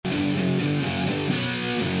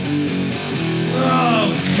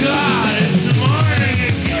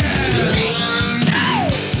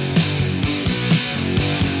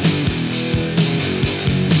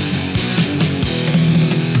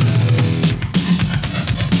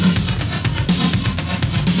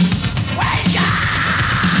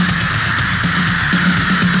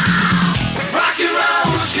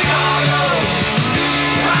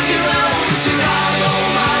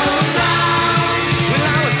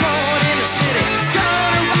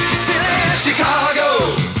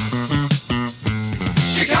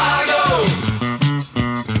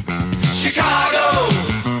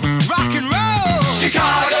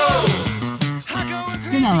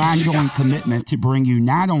ongoing commitment to bring you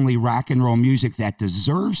not only rock and roll music that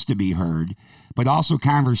deserves to be heard, but also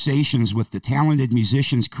conversations with the talented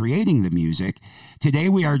musicians creating the music. Today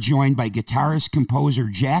we are joined by guitarist-composer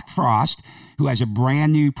Jack Frost, who has a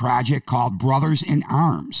brand new project called Brothers in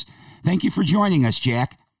Arms. Thank you for joining us,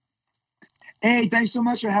 Jack. Hey, thanks so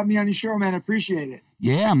much for having me on your show, man. I appreciate it.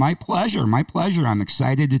 Yeah, my pleasure. My pleasure. I'm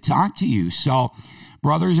excited to talk to you. So,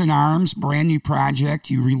 Brothers in Arms, brand new project.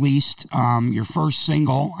 You released your first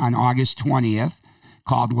single on August 20th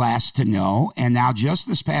called Last to Know. And now just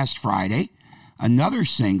this past Friday, another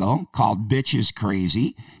single called Bitch is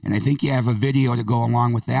Crazy. And I think you have a video to go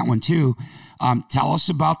along with that one too. Tell us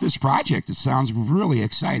about this project. It sounds really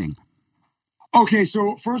exciting. Okay,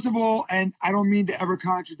 so first of all, and I don't mean to ever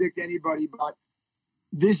contradict anybody, but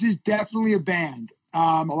this is definitely a band.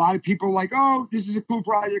 A lot of people are like, oh, this is a cool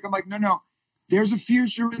project. I'm like, no. There's a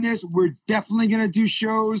future in this. We're definitely going to do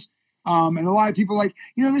shows. And a lot of people are like,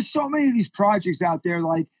 there's so many of these projects out there.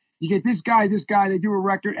 Like you get this guy, they do a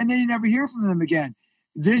record, and then you never hear from them again.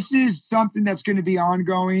 This is something that's going to be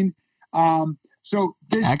ongoing. So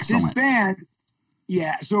this band,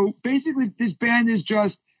 so basically this band is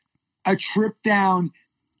just a trip down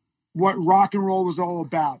what rock and roll was all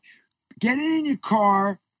about. Getting in your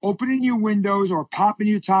car, opening your windows or popping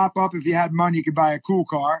your top up. If you had money, you could buy a cool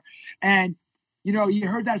car. And, you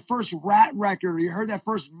heard that first Rat record, or you heard that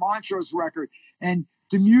first Montrose record, and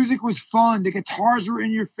the music was fun. The guitars were in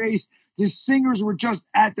your face. The singers were just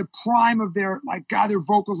at the prime of their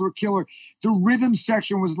vocals were killer. The rhythm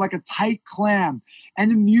section was like a tight clam. And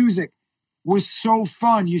the music was so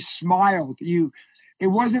fun. You smiled. It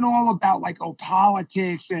wasn't all about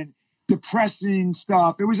politics and depressing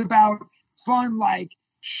stuff. It was about fun, like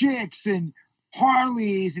chicks and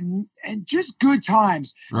Harleys and just good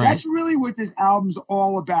times. Right. That's really what this album's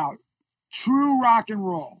all about. True rock and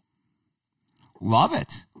roll. Love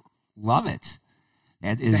it.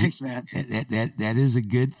 Thanks, man. That is a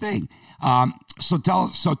good thing. So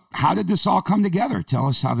how did this all come together? Tell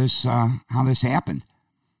us how this happened.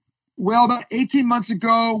 Well, about 18 months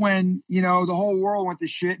ago, when the whole world went to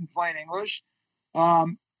shit in plain English, a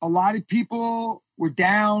lot of people were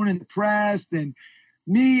down and depressed, and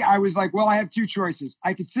me, I was like, well, I have two choices.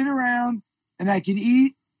 I could sit around and I can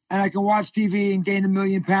eat and I can watch TV and gain 1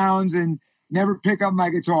 million pounds and never pick up my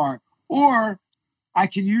guitar, or I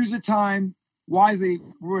can use the time wisely,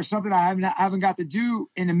 where something I haven't got to do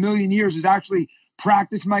in 1 million years is actually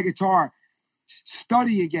practice my guitar,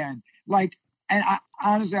 study again. And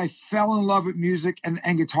honestly, I fell in love with music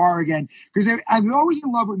and guitar again, because I'm always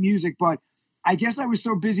in love with music, but I guess I was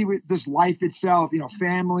so busy with this life itself,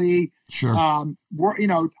 family. Sure. I'm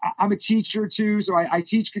a teacher too, so I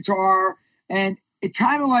teach guitar, and it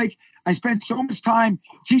kind of I spent so much time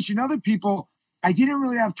teaching other people, I didn't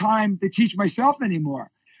really have time to teach myself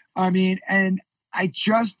anymore. And I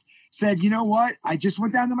just said, you know what? I just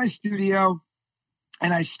went down to my studio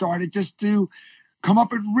and I started just to come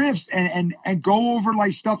up with riffs and go over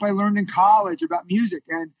stuff I learned in college about music.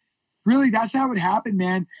 And really, that's how it happened,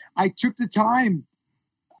 man. I took the time.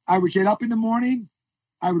 I would get up in the morning,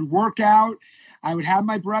 I would work out, I would have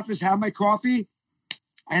my breakfast, have my coffee,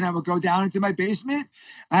 and I would go down into my basement.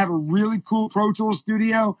 I have a really cool Pro Tools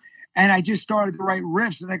studio, and I just started to write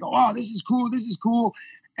riffs, and I go, oh, this is cool.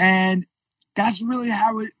 And that's really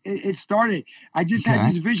how it started. I just had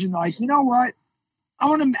this vision, you know what? I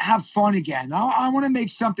want to have fun again. I want to make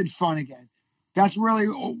something fun again. That's really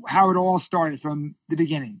how it all started from the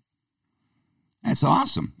beginning. That's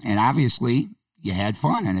awesome. And obviously you had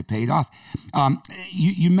fun and it paid off.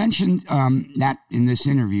 You mentioned, not in this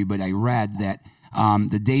interview, but I read that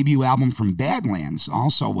the debut album from Badlands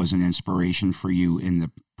also was an inspiration for you in the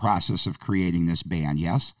process of creating this band,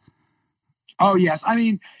 yes? Oh, yes.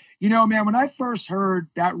 Man, when I first heard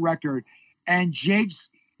that record and Jake's,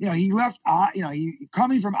 he left, he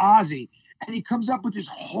coming from Ozzy, and he comes up with this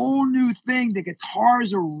whole new thing. The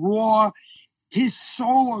guitars are raw. His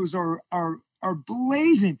solos are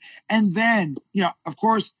blazing. And then, of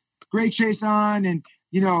course, great Chase On and,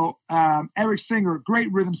 Eric Singer,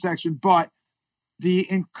 great rhythm section, but the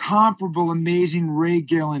incomparable, amazing Ray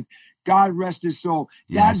Gillen, God rest his soul.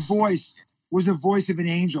 Yes. That voice was a voice of an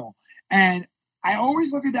angel. And I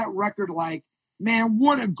always look at that record like, man,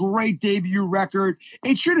 what a great debut record.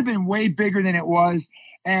 It should have been way bigger than it was.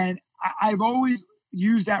 And I've always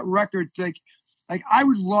used that record to I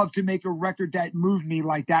would love to make a record that moved me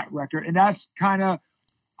like that record. And that's kind of,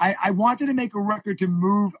 I wanted to make a record to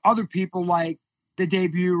move other people like the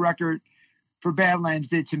debut record for Badlands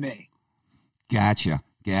did to me. Gotcha.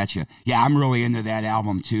 Gotcha. Yeah, I'm really into that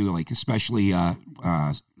album too. Like especially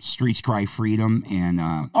 "Streets Cry Freedom"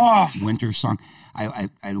 and "Winter Song." I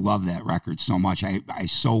love that record so much. I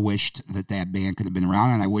so wished that band could have been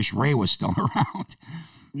around, and I wish Ray was still around.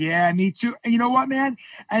 Yeah, me too. And you know what, man?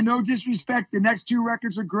 And no disrespect, the next two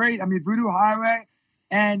records are great. I mean, Voodoo Highway,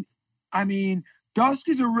 and I mean, Dusk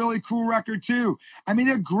is a really cool record too. I mean,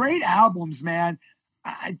 they're great albums, man.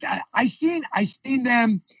 I seen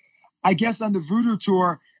them, I guess, on the Voodoo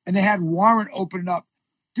tour, and they had Warrant opening up.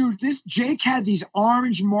 Dude, this Jake had these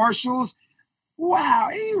orange Marshalls. Wow.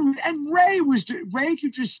 And Ray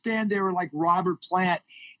could just stand there like Robert Plant.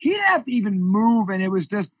 He didn't have to even move, and it was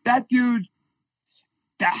just that dude.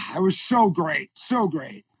 It was so great. So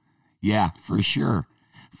great. Yeah, for sure.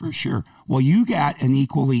 For sure. Well, you got an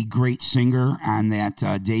equally great singer on that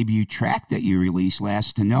debut track that you released,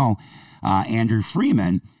 Last to Know, Andrew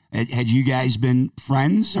Freeman. Had you guys been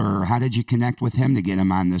friends, or how did you connect with him to get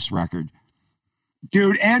him on this record?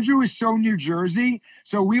 Dude, Andrew is so New Jersey.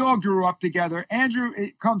 So we all grew up together. Andrew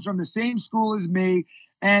comes from the same school as me.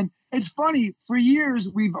 And it's funny, for years,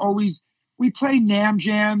 we played NAMM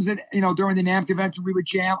jams, and, during the NAMM convention, we would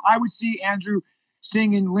jam. I would see Andrew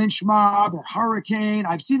singing Lynch Mob or Hurricane.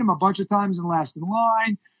 I've seen him a bunch of times in Last in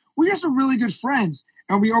Line. We just are really good friends.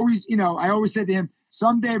 And we always, I always said to him,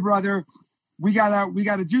 someday, brother, we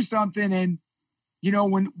gotta do something. And,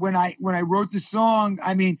 when I wrote the song,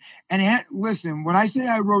 I mean, and listen, when I say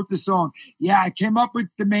I wrote the song, yeah, I came up with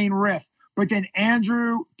the main riff, but then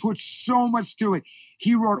Andrew put so much to it.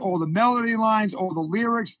 He wrote all the melody lines, all the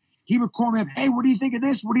lyrics. He would call me up, hey, what do you think of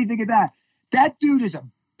this? What do you think of that? That dude is a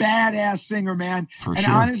badass singer, man. For and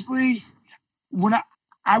sure. Honestly, when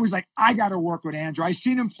I was like, I got to work with Andrew. I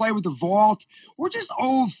seen him play with the Vault. We're just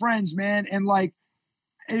old friends, man. And like,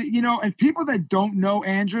 and people that don't know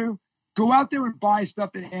Andrew, go out there and buy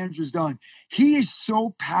stuff that Andrew's done. He is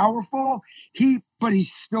so powerful, but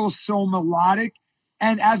he's still so melodic.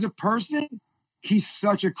 And as a person, he's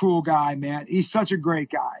such a cool guy, man. He's such a great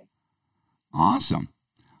guy. Awesome.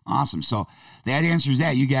 So that answers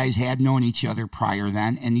that. You guys had known each other prior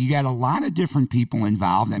then, and you got a lot of different people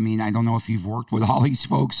involved. I mean, I don't know if you've worked with all these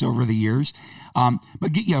folks over the years,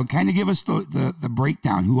 but kind of give us the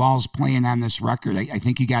breakdown. Who all's playing on this record? I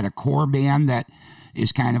think you got a core band that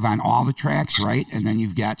is kind of on all the tracks, right? And then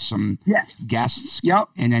you've got some guests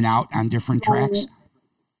in and out on different tracks.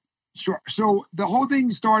 Sure. So the whole thing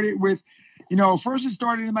started with, first it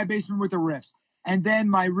started in my basement with the riffs. And then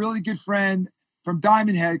my really good friend from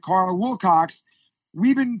Diamond Head, Carl Wilcox,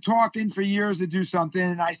 we've been talking for years to do something.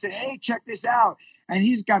 And I said, hey, check this out. And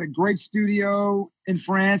he's got a great studio in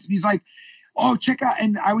France. And he's like, oh, check out.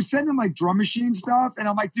 And I would send him like drum machine stuff. And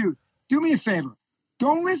I'm like, dude, do me a favor.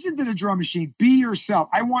 Don't listen to the drum machine. Be yourself.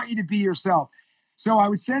 I want you to be yourself. So I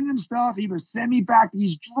would send him stuff. He would send me back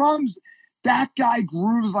these drums. That guy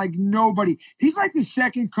grooves like nobody. He's like the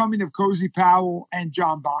second coming of Cozy Powell and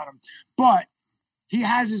John Bonham. But he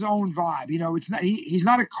has his own vibe. It's not he's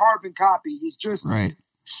not a carbon copy. He's just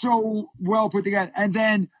so well put together. And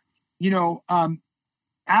then,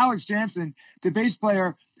 Alex Jansen, the bass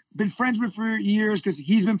player, been friends with for years because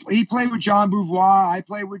he played with John Beauvoir. I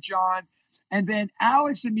played with John. And then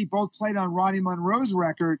Alex and me both played on Ronnie Monroe's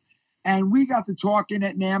record, and we got to talking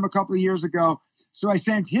at NAMM a couple of years ago. So I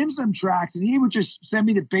sent him some tracks, and he would just send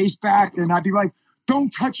me the bass back, and I'd be like,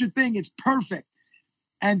 don't touch a thing. It's perfect.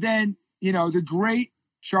 And then, the great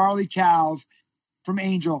Charlie Calv from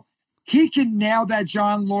Angel, he can nail that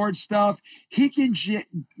John Lord stuff. He can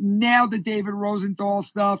nail the David Rosenthal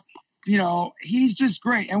stuff. He's just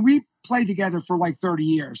great. And we played together for like 30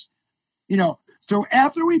 years, So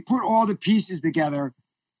after we put all the pieces together,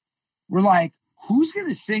 we're like, who's going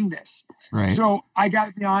to sing this? Right. So I got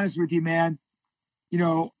to be honest with you, man.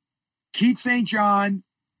 Keith St. John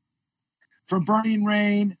from Burning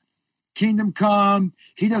Rain, Kingdom Come.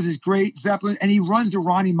 He does his great Zeppelin, and he runs the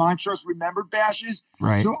Ronnie Montrose Remembered Bashes.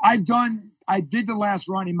 Right. So I did the last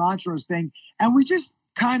Ronnie Montrose thing, and we just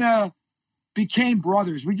kind of became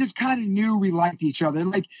brothers. We just kind of knew we liked each other.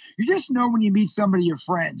 Like, you just know when you meet somebody, you're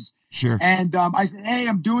friends. Sure. And I said, hey,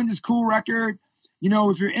 I'm doing this cool record.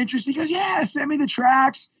 If you're interested, he goes, yeah, send me the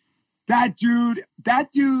tracks. That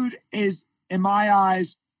dude is, in my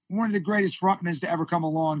eyes, one of the greatest frontmen to ever come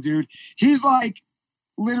along, dude. He's like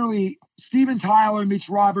literally Steven Tyler meets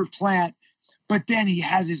Robert Plant, but then he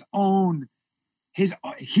has his own,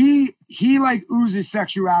 he like oozes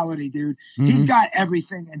sexuality, dude. Mm-hmm. He's got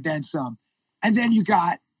everything and then some. And then you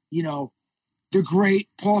got, the great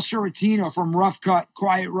Paul Shortino from Rough Cut,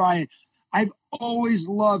 Quiet Riot. I've always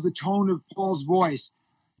loved the tone of Paul's voice.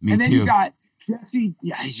 Me and then too. You got Jesse.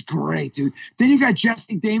 Yeah, he's great, dude. Then you got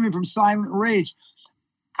Jesse Damon from Silent Rage.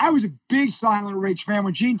 I was a big Silent Rage fan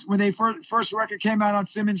when they first record came out on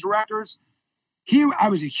Simmons Records. I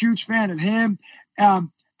was a huge fan of him.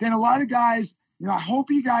 Then a lot of guys, I hope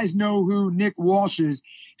you guys know who Nick Walsh is.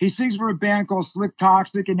 He sings for a band called Slick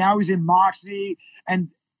Toxic, and now he's in Moxie. And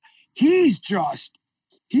he's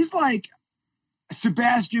like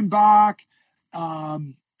Sebastian Bach.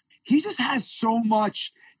 He just has so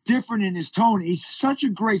much different in his tone. He's such a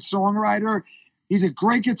great songwriter. He's a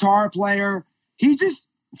great guitar player. He's just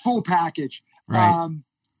full package. Right.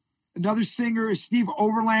 Another singer is Steve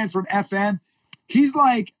Overland from FM. He's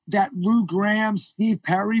like that Lou Gramm, Steve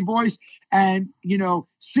Perry voice. And,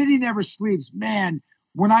 City Never Sleeps. Man,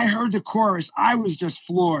 when I heard the chorus, I was just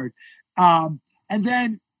floored. And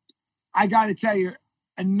then I got to tell you,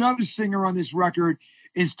 another singer on this record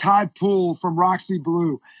is Todd Poole from Roxy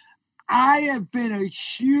Blue. I have been a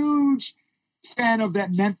huge fan of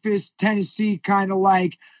that Memphis, Tennessee kind of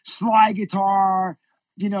like slide guitar,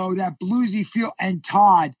 that bluesy feel. And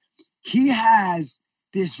Todd, he has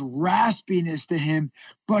this raspiness to him,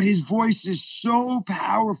 but his voice is so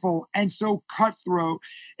powerful and so cutthroat.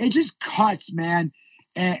 It just cuts, man.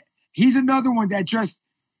 And he's another one that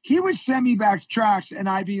he would send me back tracks and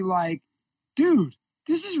I'd be like, dude,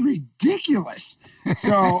 this is ridiculous.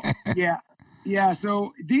 So yeah.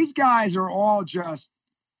 So these guys are all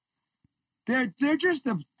they're just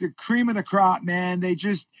the cream of the crop, man.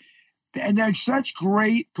 And they're such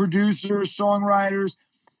great producers, songwriters.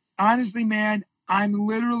 Honestly, man, I'm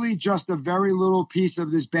literally just a very little piece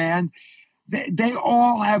of this band. They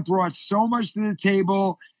all have brought so much to the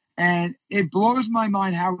table, and it blows my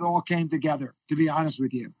mind how it all came together, to be honest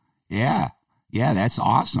with you. Yeah, that's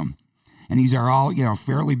awesome. And these are all,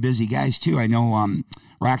 fairly busy guys too. I know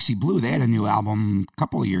Roxy Blue, they had a new album a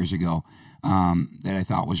couple of years ago that I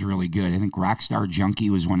thought was really good. I think Rockstar Junkie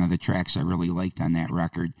was one of the tracks I really liked on that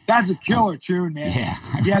record. That's a killer tune, man.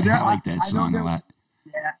 Yeah, I like that song a lot.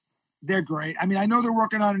 Yeah, they're great. I mean, I know they're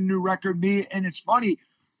working on a new record, and it's funny.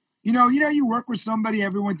 You work with somebody,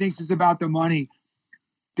 everyone thinks it's about the money.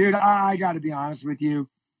 Dude, I got to be honest with you,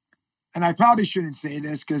 and I probably shouldn't say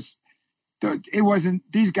this because it wasn't,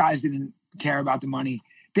 these guys didn't care about the money.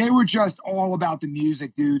 They were just all about the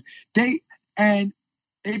music, dude. And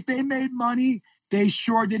if they made money, they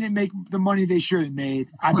sure didn't make the money they should have made.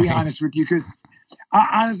 I'll be honest with you, because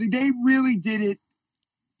honestly, they really did it.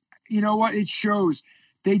 You know what? It shows.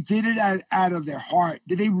 They did it out of their heart.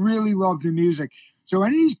 They really love the music. So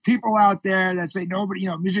any of these people out there that say nobody,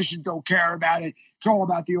 musicians don't care about it, it's all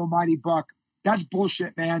about the almighty buck, that's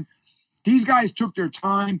bullshit, man. These guys took their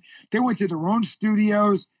time. They went to their own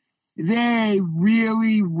studios. They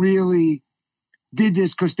really, really did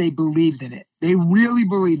this because they believed in it. They really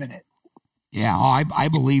believe in it. Yeah, I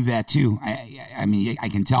believe that too. I mean, I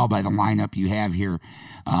can tell by the lineup you have here.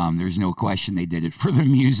 There's no question they did it for the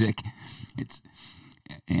music.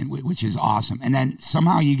 Which is awesome. And then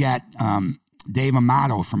somehow you got Dave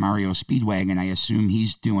Amato from REO Speedwagon. I assume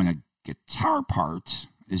he's doing a guitar part.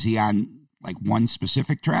 Is he on like one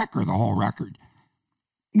specific track or the whole record?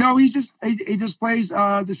 No, he just plays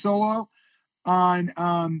the solo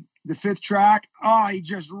on the fifth track. Oh, he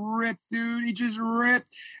just ripped, dude. He just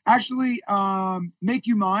ripped. Actually, Make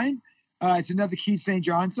You Mine. It's another Keith St.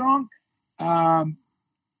 John song.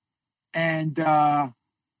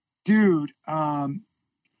 Dude,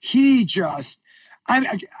 he just,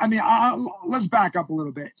 let's back up a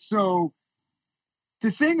little bit. So the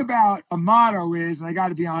thing about Amato is, and I got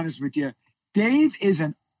to be honest with you, Dave is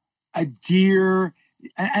a dear,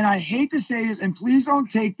 and I hate to say this, and please don't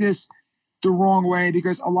take this the wrong way,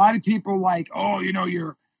 because a lot of people like, oh,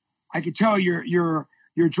 I could tell you're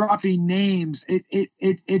dropping names.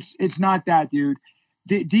 It's not that, dude.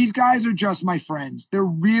 These guys are just my friends. They're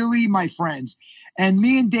really my friends. And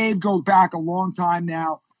me and Dave go back a long time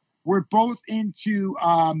now. We're both into,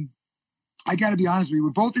 I got to be honest with you,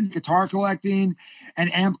 we're both into guitar collecting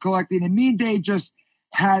and amp collecting. And me and Dave just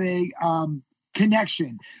had a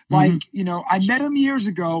connection. Like, I met him years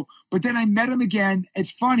ago, but then I met him again.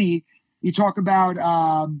 It's funny. You talk about,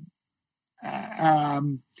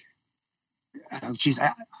 Synergy?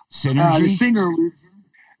 The singer.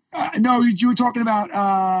 No, you were talking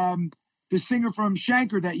about the singer from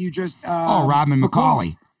Shanker that you just. Robin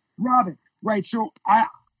McCauley. Robin, right? So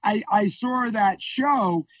I saw that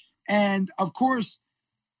show, and of course,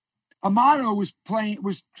 Amato was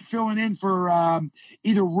filling in for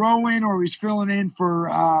either Rowan, or he was filling in for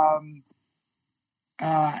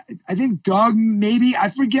I think Doug, maybe, I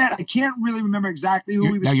forget. I can't really remember exactly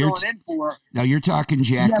who he was filling in for. Now you're talking,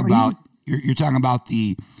 Jack, about you're talking about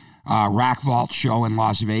the Rock Vault show in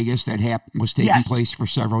Las Vegas that was taking place for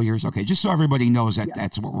several years. Okay, just so everybody knows that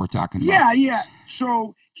that's what we're talking about. Yeah.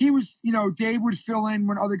 So he was, Dave would fill in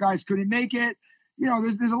when other guys couldn't make it.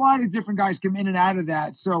 There's a lot of different guys come in and out of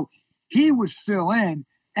that. So he would fill in.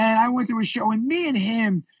 And I went to a show, and me and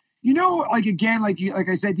him, again, like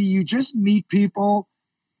I said to you, you just meet people,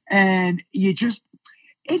 and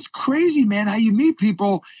it's crazy, man, how you meet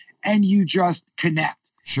people and you just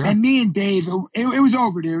connect. Sure. And me and Dave, it was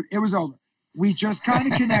over, dude. It was over. We just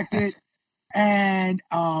kind of connected, and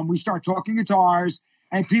we start talking guitars,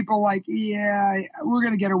 and people like, yeah, we're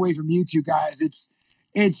going to get away from you two guys.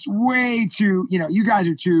 It's way too, you guys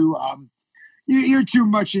are too, you're too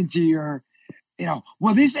much into your,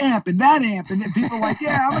 well, this amp and that amp. And then people are like,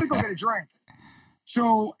 yeah, I'm going to go get a drink.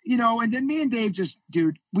 So, and then me and Dave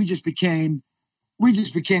we just became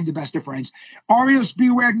the best of friends. REO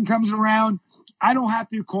Speedwagon comes around. I don't have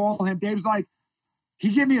to call him. Dave's like, he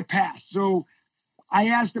gave me a pass. So I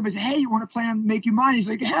asked him, I said, hey, you want to play on Make You Mine? He's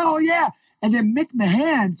like, hell yeah. And then Mick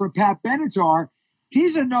Mahan for Pat Benatar,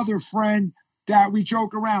 he's another friend that we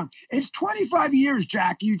joke around. It's 25 years,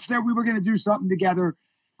 Jack. You said we were going to do something together.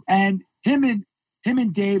 And him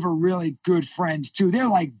and Dave are really good friends too. They're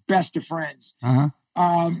like best of friends.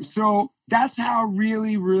 Uh-huh. So that's how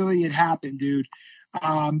really, really it happened, dude.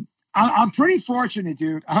 I'm pretty fortunate,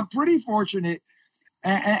 dude. I'm pretty fortunate.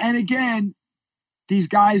 And again, these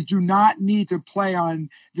guys do not need to play on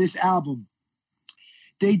this album.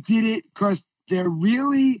 They did it because they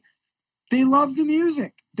love the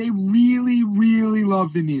music. They really, really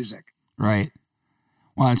love the music. Right.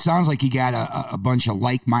 Well, it sounds like you got a bunch of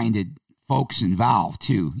like-minded folks involved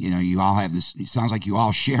too. You all have this, it sounds like you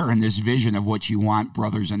all share in this vision of what you want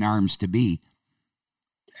Brothers in Arms to be.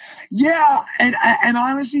 Yeah. And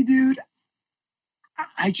honestly, dude,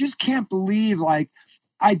 I just can't believe, like,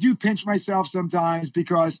 I do pinch myself sometimes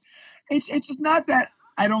because it's not that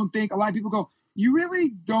I don't think. A lot of people go, you really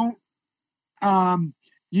don't,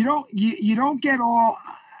 you don't get all,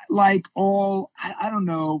 I don't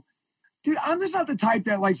know, dude, I'm just not the type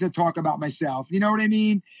that likes to talk about myself. You know what I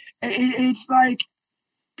mean? It's like,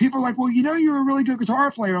 people are like, well, you're a really good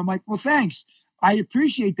guitar player. I'm like, well, thanks. I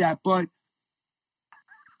appreciate that. But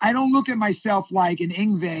I don't look at myself like an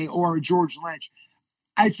Yngwie or a George Lynch.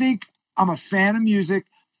 I think I'm a fan of music.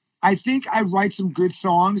 I think I write some good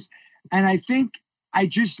songs. And I think I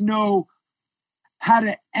just know how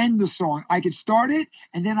to end the song. I could start it,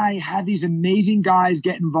 and then I have these amazing guys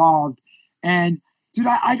get involved. And dude,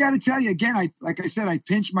 I got to tell you again, like I said, I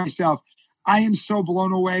pinch myself. I am so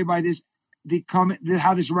blown away by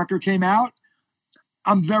how this record came out.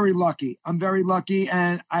 I'm very lucky.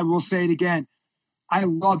 And I will say it again. I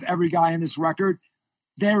love every guy in this record.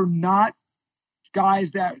 They're not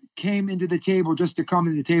guys that came into the table just to come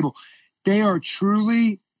into the table. They are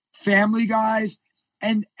truly family guys,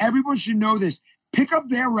 and everyone should know this. Pick up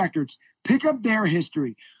their records, pick up their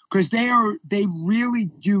history, because they really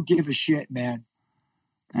do give a shit, man.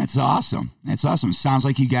 That's awesome. Sounds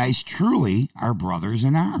like you guys truly are Brothers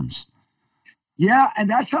in Arms. Yeah, and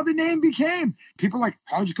that's how the name became. People are like,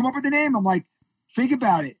 how'd you come up with the name? I'm like, think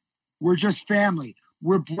about it. We're just family.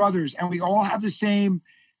 We're brothers, and we all have the same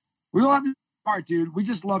heart, dude. We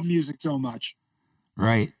just love music so much.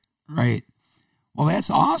 Right. Well, that's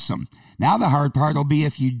awesome. Now the hard part will be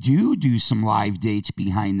if you do some live dates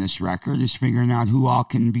behind this record, is figuring out who all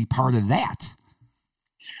can be part of that.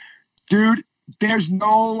 Dude, there's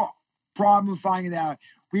no problem finding it out.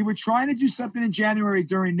 We were trying to do something in January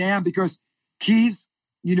during NAMM because Keith,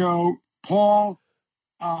 Paul,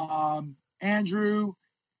 Andrew,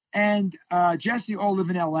 and Jesse all live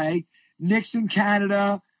in LA. Nick's in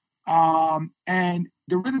Canada, and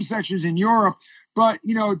the rhythm section's in Europe. But,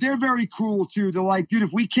 they're very cool, too. They're like, dude,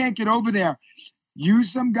 if we can't get over there,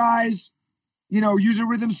 use some guys, use a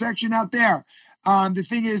rhythm section out there. The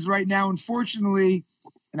thing is right now, unfortunately,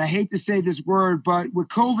 and I hate to say this word, but with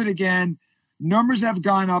COVID again, numbers have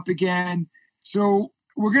gone up again. So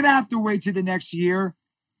we're going to have to wait till the next year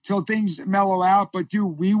till things mellow out. But,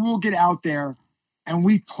 dude, we will get out there, and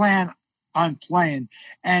we plan on playing.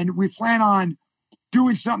 And we plan on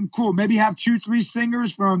doing something cool. Maybe have 2-3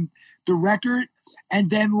 singers from the record, and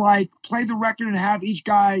then play the record and have each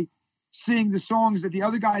guy sing the songs that the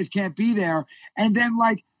other guys can't be there. And then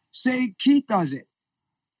say Keith does it.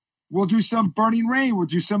 We'll do some Burning Rain. We'll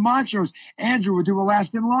do some Montrose. Andrew will do a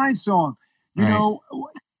Last in Line song. We'll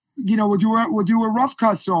do a Rough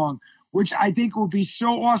Cut song, which I think will be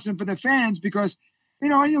so awesome for the fans because,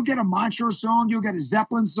 and you'll get a Montrose song. You'll get a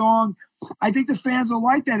Zeppelin song. I think the fans will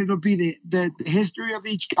like that. It'll be the history of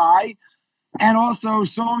each guy. And also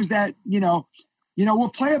songs that, we'll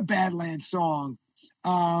play a Badlands song.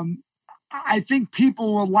 I think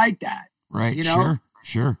people will like that. Right, sure.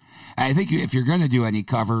 Sure. I think if you're going to do any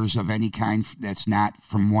covers of any kind that's not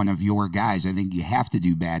from one of your guys, I think you have to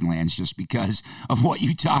do Badlands just because of what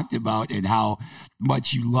you talked about and how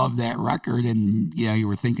much you love that record. And, you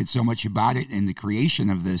were thinking so much about it in the creation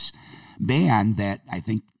of this band that I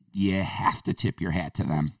think you have to tip your hat to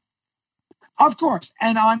them. Of course.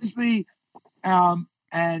 And honestly,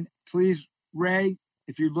 and please, Ray,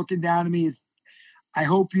 if you're looking down at me, I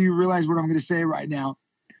hope you realize what I'm going to say right now.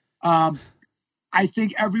 I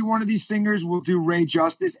think every one of these singers will do Ray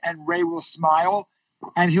justice, and Ray will smile,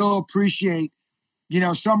 and he'll appreciate,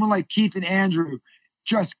 someone like Keith and Andrew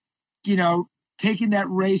just, taking that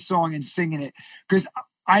Ray song and singing it. Because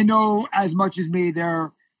I know as much as me,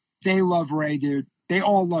 they love Ray, dude. They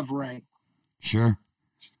all love Ray. Sure.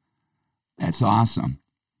 That's awesome.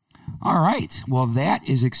 All right. Well, that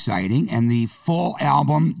is exciting. And the full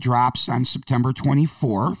album drops on September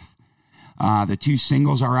 24th. The 2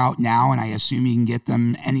 singles are out now, and I assume you can get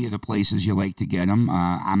them any of the places you like to get them.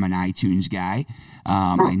 I'm an iTunes guy.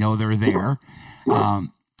 I know they're there.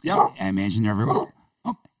 Yeah. I imagine everyone.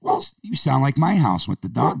 Oh, you sound like my house with the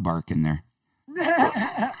dog barking there.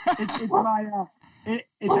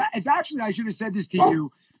 It's actually, I should have said this to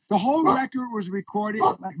you. The whole record was recorded,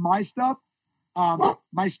 like my stuff.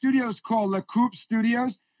 My studio is called La Coupe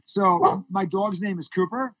Studios. So my dog's name is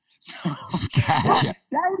Cooper. So gotcha.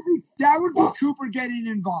 that would be Cooper getting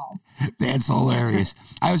involved. That's hilarious.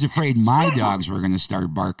 I was afraid my dogs were going to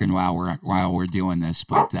start barking while we're doing this,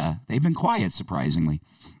 but they've been quiet, surprisingly.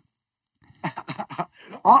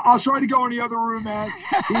 I'll try to go in the other room, man.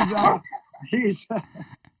 He's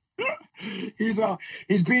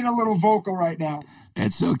being a little vocal right now.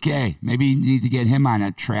 It's okay. Maybe you need to get him on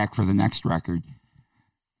a track for the next record.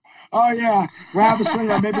 Oh yeah, we'll have a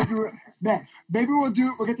singer. Maybe we'll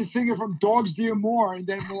get the singer from Dogs Dear More, and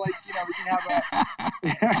then we can have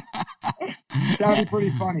that'd be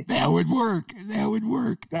pretty funny. That would work. That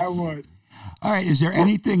would. All right. Is there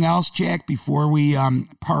anything else, Jack, before we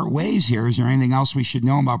part ways here? Is there anything else we should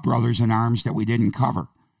know about Brothers in Arms that we didn't cover?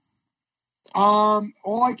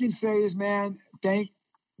 All I can say is, man, thank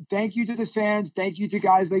you to the fans. Thank you to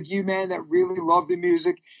guys like you, man, that really love the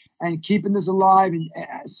music and keeping this alive. And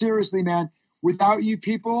seriously, man, without you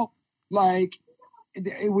people, this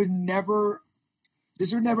would never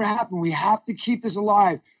happen. We have to keep this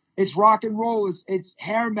alive. It's rock and roll. It's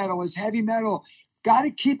hair metal. It's heavy metal. Got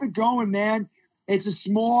to keep it going, man. It's a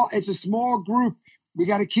small group. We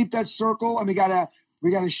got to keep that circle, and we got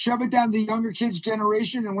to shove it down the younger kids'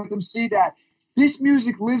 generation and let them see that this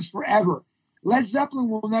music lives forever. Led Zeppelin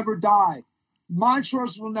will never die.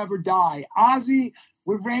 Montrose will never die. Ozzy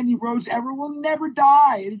with Randy Rhoads, everyone will never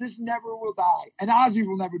die. And this never will die. And Ozzy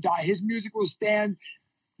will never die. His music will stand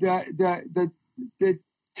the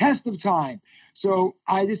test of time. So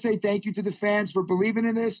I just say thank you to the fans for believing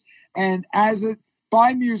in this. And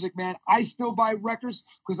buy music, man. I still buy records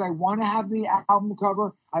because I want to have the album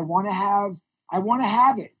cover. I want to have it.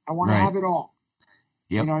 I want to have it all.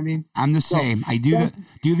 Yep. You know what I mean? I'm the same. I do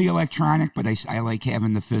the electronic, but I like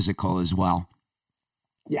having the physical as well.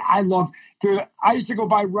 Yeah, dude, I used to go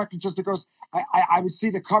buy records just because I would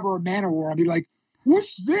see the cover of Manowar and be like,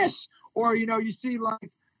 what's this? Or, you see the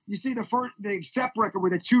Accept record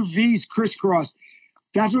with the 2 V's crisscrossed.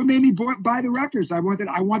 That's what made me buy the records. I wanted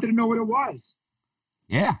to know what it was.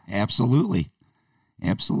 Yeah, absolutely.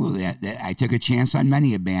 Absolutely. I took a chance on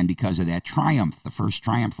many a band because of that. Triumph, the first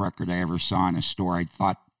Triumph record I ever saw in a store. I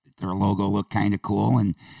thought their logo looked kind of cool,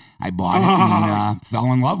 and I bought it and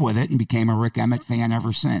fell in love with it and became a Rick Emmett fan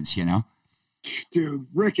ever since, Dude,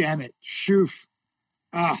 Rick Emmett, shoof.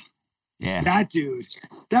 Yeah. That dude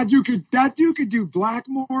could do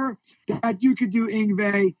Blackmore. That dude could do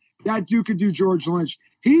Yngwie. That dude could do George Lynch.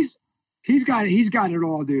 He's got it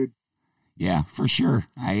all, dude. Yeah, for sure.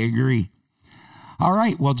 I agree. All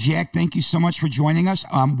right. Well, Jack, thank you so much for joining us.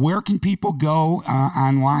 Where can people go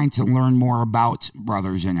online to learn more about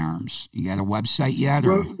Brothers in Arms? You got a website yet?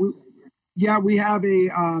 Or? We have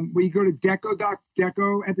we go to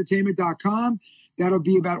decoentertainment.com. That'll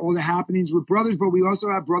be about all the happenings with Brothers, but we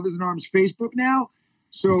also have Brothers in Arms Facebook now.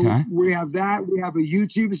 So we have that. We have a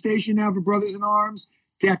YouTube station now for Brothers in Arms.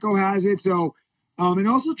 Deco has it. So, and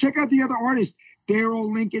also check out the other artists. They're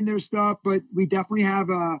all linking their stuff, but we definitely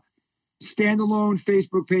have a standalone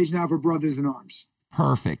Facebook page now for Brothers in Arms.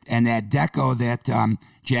 Perfect. And that Deco that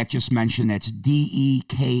Jack just mentioned, that's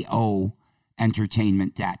DEKO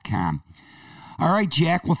entertainment.com. All right,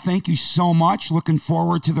 Jack. Well, thank you so much. Looking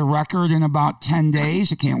forward to the record in about 10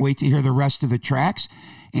 days. I can't wait to hear the rest of the tracks.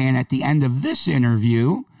 And at the end of this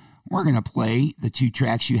interview, we're going to play the 2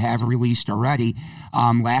 tracks you have released already.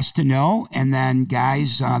 Last to Know, and then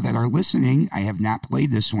guys that are listening, I have not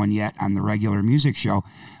played this one yet on the regular music show,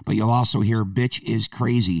 but you'll also hear Bitch is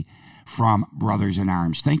Crazy from Brothers in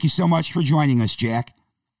Arms. Thank you so much for joining us, Jack.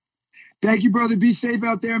 Thank you, brother. Be safe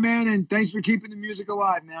out there, man, and thanks for keeping the music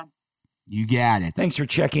alive, man. You got it. Thanks for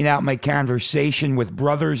checking out my conversation with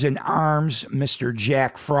Brothers in Arms, Mr.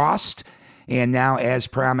 Jack Frost. And now, as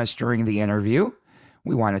promised during the interview,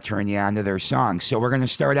 we want to turn you on to their songs. So we're going to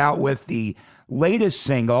start out with the latest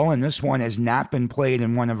single, and this one has not been played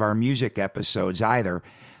in one of our music episodes either.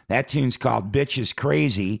 That tune's called Bitch is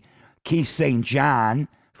Crazy. Keith St. John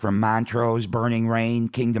from Montrose, Burning Rain,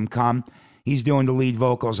 Kingdom Come, he's doing the lead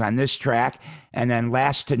vocals on this track. And then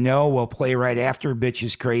Last to Know will play right after Bitch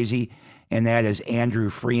is Crazy, and that is Andrew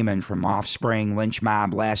Freeman from Offspring, Lynch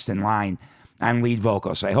Mob, Last in Line on lead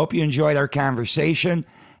vocals. I hope you enjoyed our conversation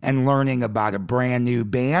and learning about a brand new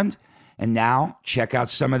band. And now, check out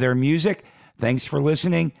some of their music. Thanks for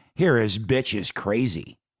listening. Here is Bitch is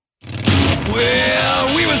Crazy.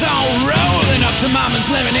 Well, we was all rolling up to Mama's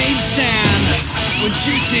lemonade stand when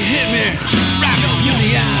Juicy hit me right between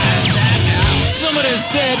the eyes. Somebody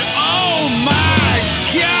said, oh my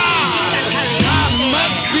God, I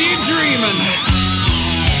must be dreaming.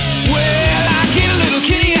 Well, I get a little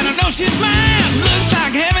kitty and I know she's mine. Looks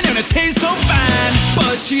like heaven and it tastes so fine,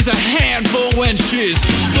 but she's a handful when she's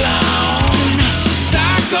blown.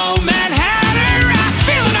 Psycho Manhattan.